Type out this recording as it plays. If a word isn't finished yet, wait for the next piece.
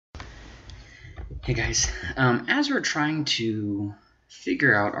Hey guys, as we're trying to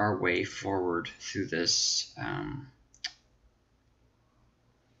figure out our way forward through this, I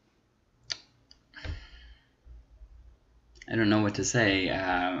don't know what to say.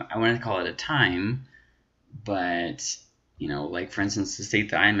 I want to call it a time, but like for instance, the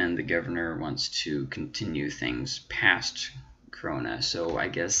state that I'm in, the governor wants to continue things past Corona, so I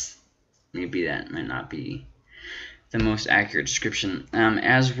guess maybe that might not be the most accurate description.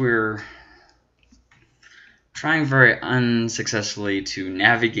 As we're trying very unsuccessfully to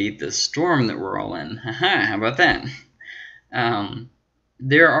navigate the storm that we're all in. How about that?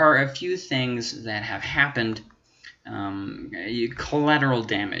 There are a few things that have happened. Collateral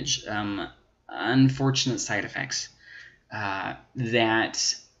damage, unfortunate side effects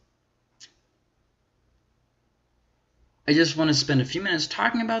that I just want to spend a few minutes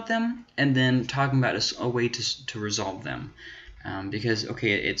talking about them and then talking about a way to resolve them. Because,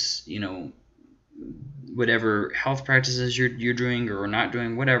 okay, it's, whatever health practices you're doing or not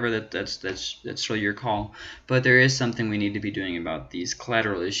doing, whatever, that's really your call. But there is something we need to be doing about these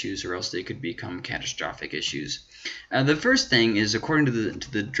collateral issues, or else they could become catastrophic issues. The first thing is, according to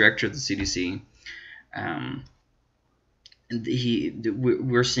the director of the CDC,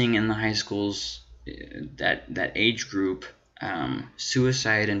 we're seeing in the high schools that age group,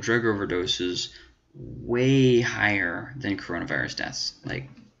 suicide and drug overdoses way higher than coronavirus deaths, like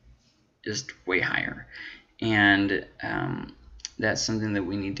just way higher. And that's something that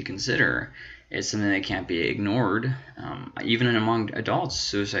we need to consider. It's something that can't be ignored. Even among adults,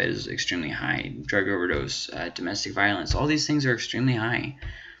 suicide is extremely high. Drug overdose, domestic violence, all these things are extremely high.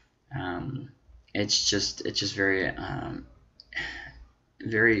 It's just very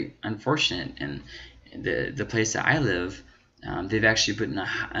very unfortunate. And the place that I live, they've actually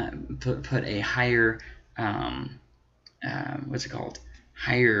put a higher what's it called?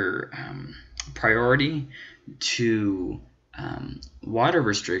 Higher priority to water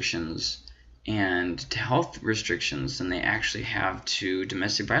restrictions and to health restrictions than they actually have to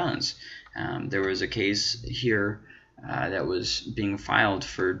domestic violence. There was a case here that was being filed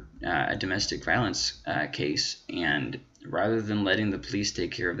for a domestic violence case, and rather than letting the police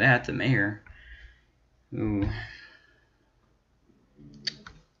take care of that, the mayor, who,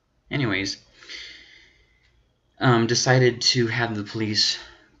 anyways, decided to have the police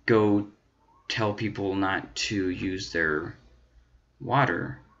go tell people not to use their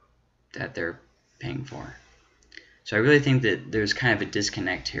water that they're paying for. So I really think that there's kind of a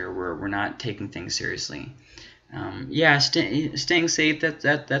disconnect here where we're not taking things seriously. Yeah, staying safe,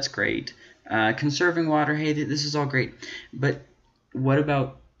 that's great. Conserving water, hey, this is all great. But what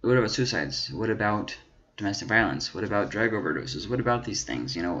about suicides? What about domestic violence? What about drug overdoses? What about these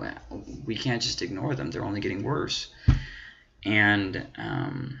things? We can't just ignore them. They're only getting worse. And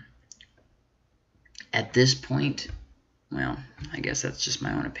at this point, well, I guess that's just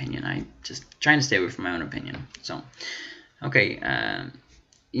my own opinion. I'm just trying to stay away from my own opinion. So, okay,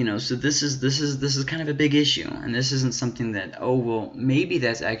 so this is kind of a big issue, and this isn't something that, oh, well, maybe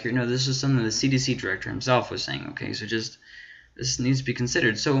that's accurate. No, this is something the CDC director himself was saying. Okay, so just this needs to be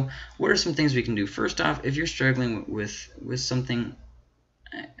considered. So, what are some things we can do? First off, if you're struggling with something,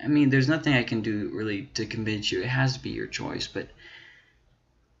 I mean, there's nothing I can do really to convince you. It has to be your choice, but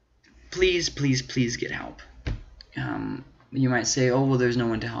please, please, please get help. You might say, oh, well, there's no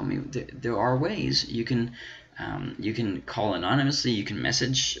one to help me. There are ways. You can call anonymously. You can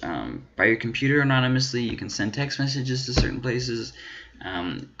message by your computer anonymously. You can send text messages to certain places.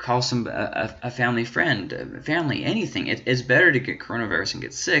 Call a family friend, family, anything. It's better to get coronavirus and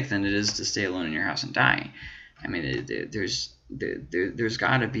get sick than it is to stay alone in your house and die. I mean, there's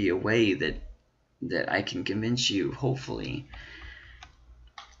got to be a way that I can convince you, hopefully,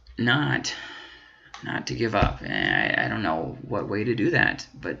 not to give up. I don't know what way to do that,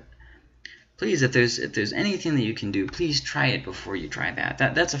 but please, if there's anything that you can do, please try it before you try that.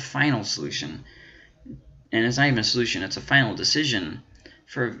 That's a final solution, and it's not even a solution. It's a final decision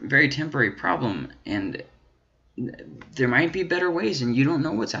for a very temporary problem, and there might be better ways, and you don't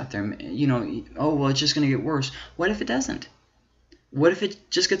know what's out there. Oh, well, it's just going to get worse. What if it doesn't? What if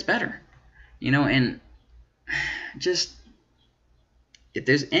it just gets better? And just, if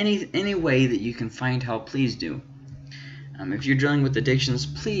there's any way that you can find help, please do. If you're dealing with addictions,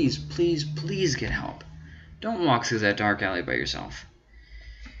 please, please, please get help. Don't walk through that dark alley by yourself.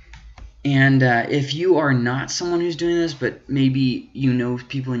 And if you are not someone who's doing this, but maybe you know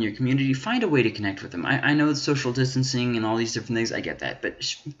people in your community, find a way to connect with them. I know it's social distancing and all these different things. I get that.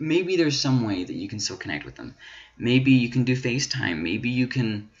 But maybe there's some way that you can still connect with them. Maybe you can do FaceTime. Maybe you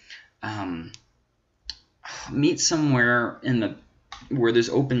can meet somewhere in the where there's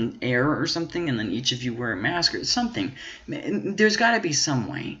open air or something, and then each of you wear a mask or something. There's got to be some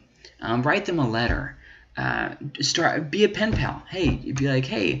way. Write them a letter. Be a pen pal. Hey, you'd be like,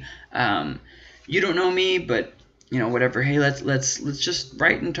 hey, you don't know me, but whatever. Hey, let's just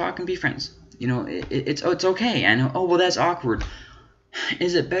write and talk and be friends. It's okay. I know. Oh, well, that's awkward.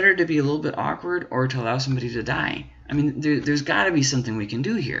 Is it better to be a little bit awkward or to allow somebody to die? I mean, there's got to be something we can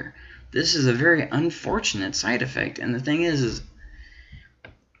do here. This is a very unfortunate side effect, and the thing is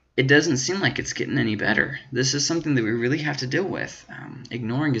it doesn't seem like it's getting any better. This is something that we really have to deal with.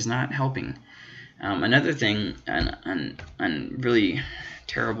 Ignoring is not helping. Another thing, and really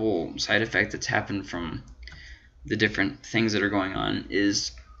terrible side effect that's happened from the different things that are going on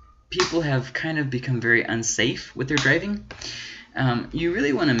is people have kind of become very unsafe with their driving. You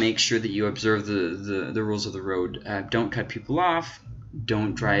really want to make sure that you observe the rules of the road. Don't cut people off.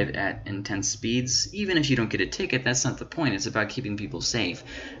 Don't drive at intense speeds. Even if you don't get a ticket, that's not the point. It's about keeping people safe.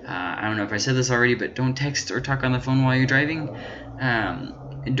 I don't know if I said this already, but don't text or talk on the phone while you're driving.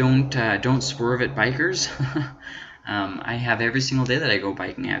 Don't swerve at bikers. I have every single day that I go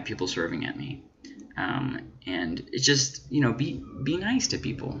biking, I have people swerving at me. And it's just, be nice to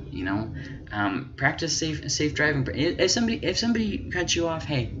people, practice safe driving. If somebody cuts you off,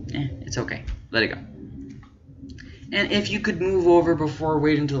 hey, it's okay. Let it go. And if you could move over before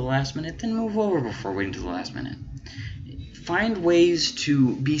waiting until the last minute, then move over before waiting until the last minute. Find ways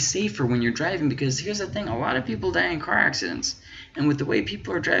to be safer when you're driving, because here's the thing, a lot of people die in car accidents. And with the way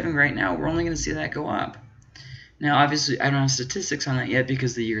people are driving right now, we're only going to see that go up. Now, obviously, I don't have statistics on that yet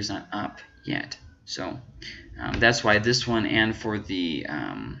because the year's not up yet. So that's why this one, and for the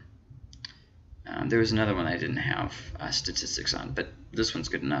there was another one I didn't have statistics on, but this one's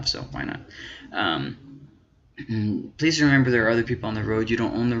good enough, so why not? Please remember there are other people on the road. You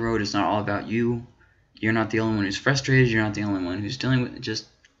don't own the road. It's not all about you. You're not the only one who's frustrated. You're not the only one who's dealing with it. Just,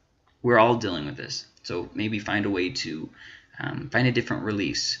 we're all dealing with this. So maybe find a way to find a different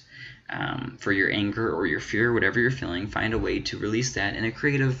release for your anger or your fear, whatever you're feeling. Find a way to release that in a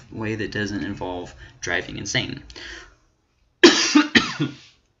creative way that doesn't involve driving insane.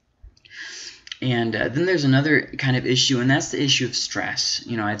 And then there's another kind of issue, and that's the issue of stress.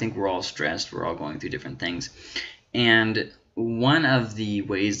 I think we're all stressed. We're all going through different things. And one of the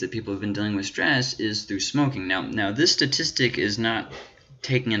ways that people have been dealing with stress is through smoking. Now this statistic is not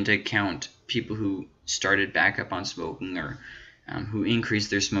taking into account people who started back up on smoking or who increased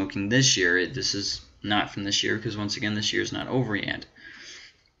their smoking this year. This is not from this year because, once again, this year is not over yet.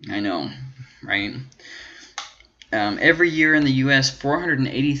 I know, right? Every year in the U.S.,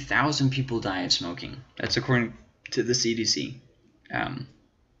 480,000 people die of smoking. That's according to the CDC.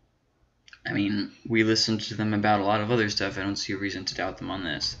 I mean, we listen to them about a lot of other stuff. I don't see a reason to doubt them on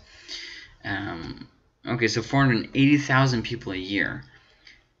this. Okay, so 480,000 people a year.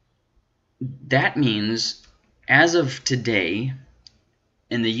 That means, as of today,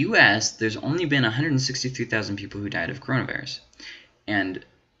 in the U.S., there's only been 163,000 people who died of coronavirus. And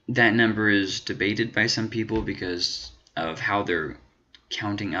that number is debated by some people because of how they're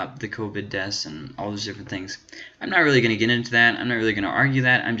counting up the COVID deaths and all those different things. I'm not really going to get into that. I'm not really going to argue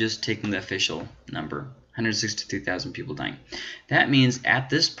that. I'm just taking the official number, 163,000 people dying. That means at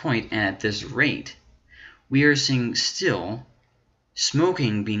this point and at this rate, we are seeing still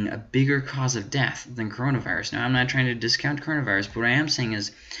smoking being a bigger cause of death than coronavirus. Now, I'm not trying to discount coronavirus, but what I am saying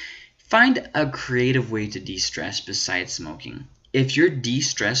is find a creative way to de-stress besides smoking. If your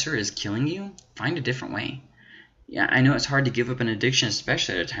de-stressor is killing you, find a different way. Yeah, I know it's hard to give up an addiction,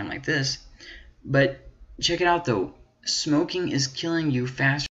 especially at a time like this, but check it out though. Smoking is killing you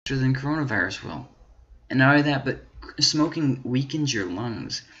faster than coronavirus will. And not only that, but smoking weakens your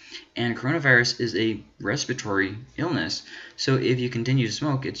lungs. And coronavirus is a respiratory illness. So if you continue to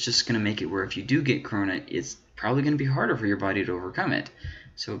smoke, it's just going to make it where if you do get corona, it's probably going to be harder for your body to overcome it.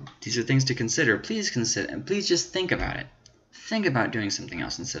 So these are things to consider. Please consider, and please just think about it. Think about doing something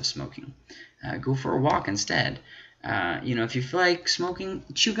else instead of smoking. Go for a walk instead. If you feel like smoking,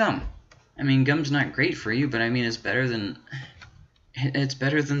 chew gum. I mean, gum's not great for you, but I mean, it's better than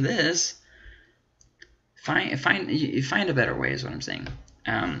this. Find a better way is what I'm saying.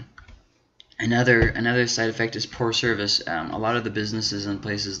 Another side effect is poor service. A lot of the businesses and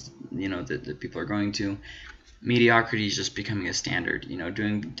places that people are going to, mediocrity is just becoming a standard.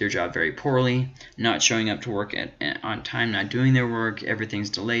 Doing their job very poorly, not showing up to work on time, not doing their work, everything's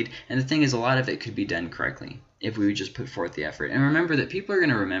delayed. And the thing is, a lot of it could be done correctly if we would just put forth the effort. And remember that people are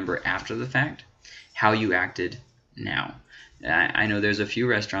going to remember after the fact how you acted now. I know there's a few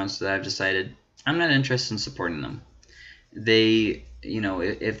restaurants that I've decided I'm not interested in supporting them. They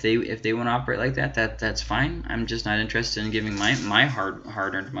if they want to operate like that's fine. I'm just not interested in giving my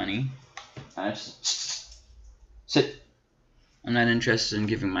hard-earned money. Sit. I'm not interested in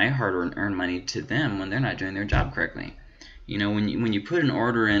giving my hard-earned money to them when they're not doing their job correctly. When you put an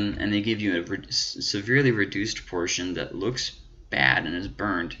order in and they give you a severely reduced portion that looks bad and is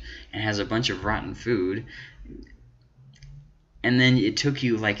burned and has a bunch of rotten food, and then it took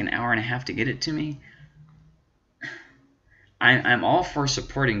you like an hour and a half to get it to me, I'm all for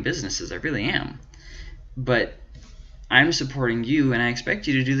supporting businesses. I really am. But I'm supporting you, and I expect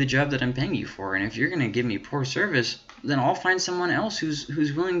you to do the job that I'm paying you for. And if you're going to give me poor service, then I'll find someone else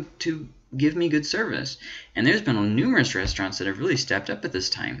who's willing to give me good service. And there's been numerous restaurants that have really stepped up at this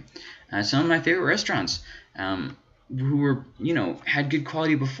time. Some of my favorite restaurants who were, had good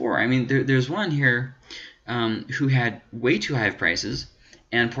quality before. I mean, there's one here who had way too high of prices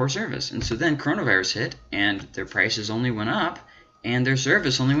and poor service. And so then coronavirus hit, and their prices only went up, and their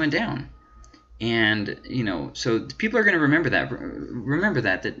service only went down. And, so people are going to remember that.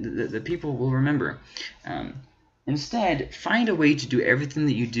 The people will remember. Instead, find a way to do everything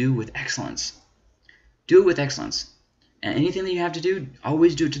that you do with excellence. Do it with excellence. And anything that you have to do,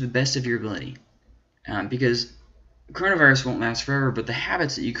 always do it to the best of your ability. Because coronavirus won't last forever, but the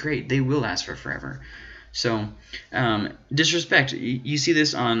habits that you create, they will last for forever. So, disrespect, you see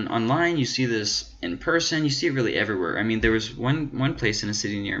this online, you see this in person, you see it really everywhere. I mean, there was one place in a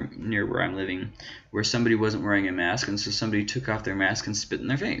city near where I'm living where somebody wasn't wearing a mask, and so somebody took off their mask and spit in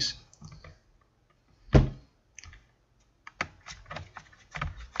their face.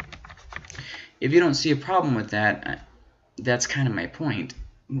 If you don't see a problem with that, that's kind of my point.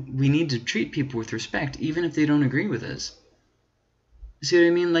 We need to treat people with respect, even if they don't agree with us. See what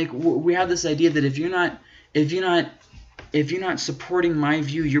I mean? Like, we have this idea that if you're not supporting my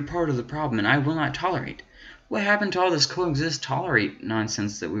view, you're part of the problem, and I will not tolerate. What happened to all this coexist, tolerate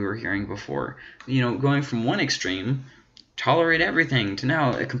nonsense that we were hearing before? Going from one extreme, tolerate everything, to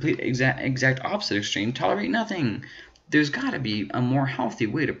now a complete exact opposite extreme, tolerate nothing. There's got to be a more healthy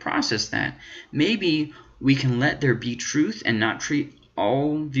way to process that. Maybe we can let there be truth and not treat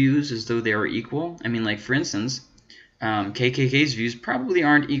all views as though they are equal. I mean, like, for instance, KKK's views probably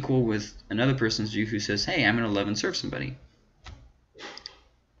aren't equal with another person's view who says, hey, I'm going to love and serve somebody.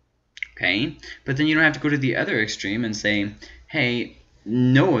 Okay? But then you don't have to go to the other extreme and say, hey,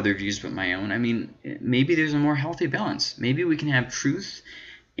 no other views but my own. I mean, maybe there's a more healthy balance. Maybe we can have truth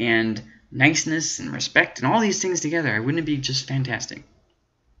and niceness and respect and all these things together. Wouldn't it be just fantastic?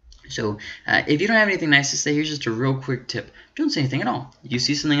 So if you don't have anything nice to say, here's just a real quick tip. Don't say anything at all. You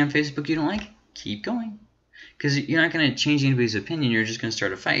see something on Facebook you don't like, keep going. Because you're not going to change anybody's opinion. You're just going to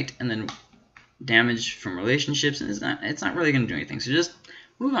start a fight and then damage from relationships, and it's not really going to do anything. So just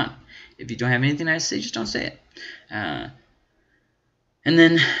move on. If you don't have anything nice to say, just don't say it. And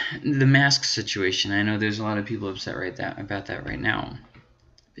then the mask situation. I know there's a lot of people upset about that right now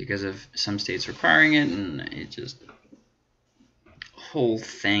because of some states requiring it, and it just whole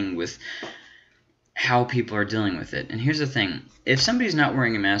thing with how people are dealing with it. And here's the thing. If somebody's not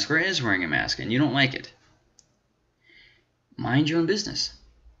wearing a mask or is wearing a mask and you don't like it, mind your own business.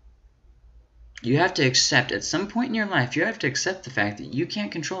 You have to accept, at some point in your life, you have to accept the fact that you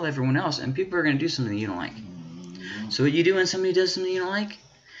can't control everyone else, and people are going to do something you don't like. So what you do when somebody does something you don't like?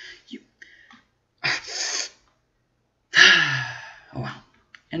 You oh well,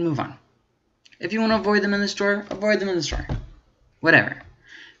 and move on. If you want to avoid them in the store, avoid them in the store. Whatever.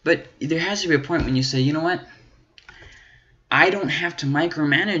 But there has to be a point when you say, you know what? I don't have to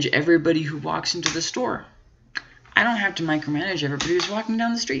micromanage everybody who walks into the store. I don't have to micromanage everybody who's walking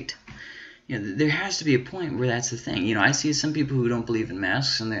down the street. There has to be a point where that's the thing. I see some people who don't believe in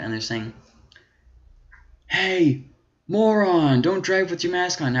masks, and they're saying, hey, moron, don't drive with your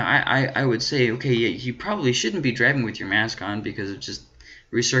mask on. Now, I would say, okay, yeah, you probably shouldn't be driving with your mask on because of just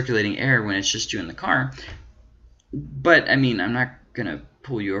recirculating air when it's just you in the car. But, I mean, I'm not going to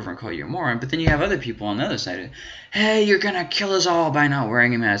pull you over and call you a moron. But then you have other people on the other side. Hey, you're going to kill us all by not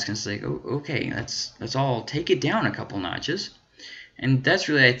wearing a mask. And it's like, oh, okay, let's all take it down a couple notches. And that's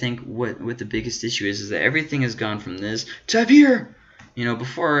really, I think, what the biggest issue is that everything has gone from this to up here.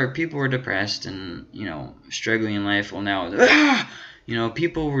 Before people were depressed and, struggling in life. Well, now,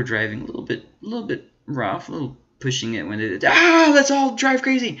 people were driving a little bit rough, a little pushing it when they did, let's all drive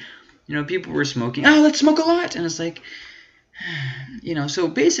crazy. People were smoking, let's smoke a lot. And it's like, so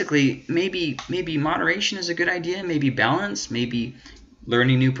basically, maybe moderation is a good idea, maybe balance, maybe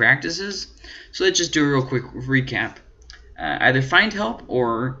learning new practices. So let's just do a real quick recap. Either find help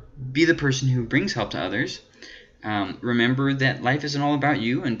or be the person who brings help to others. Remember that life isn't all about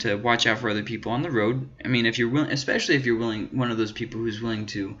you, and to watch out for other people on the road. I mean, if you're willing, especially if you're willing, one of those people who's willing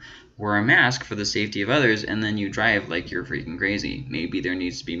to wear a mask for the safety of others, and then you drive like you're freaking crazy. Maybe there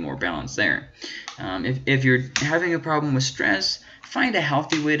needs to be more balance there. If you're having a problem with stress, find a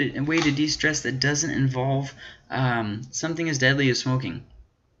healthy way to de-stress that doesn't involve something as deadly as smoking.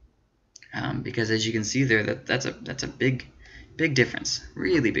 Because as you can see there, that's a big difference,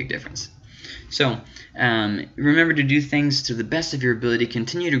 really big difference. So remember to do things to the best of your ability.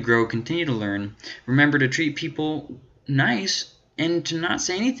 Continue to grow, continue to learn. Remember to treat people nice and to not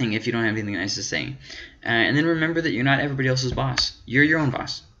say anything if you don't have anything nice to say. And then remember that you're not everybody else's boss. You're your own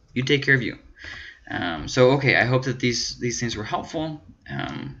boss. You take care of you. So okay, I hope that these things were helpful.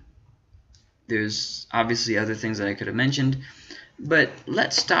 There's obviously other things that I could have mentioned. But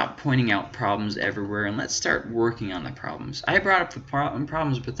let's stop pointing out problems everywhere and let's start working on the problems. I brought up the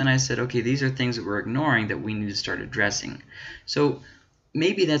problems, but then I said, okay, these are things that we're ignoring that we need to start addressing. So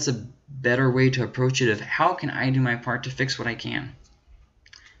maybe that's a better way to approach it of how can I do my part to fix what I can.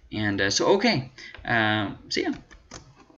 And so, okay, see ya.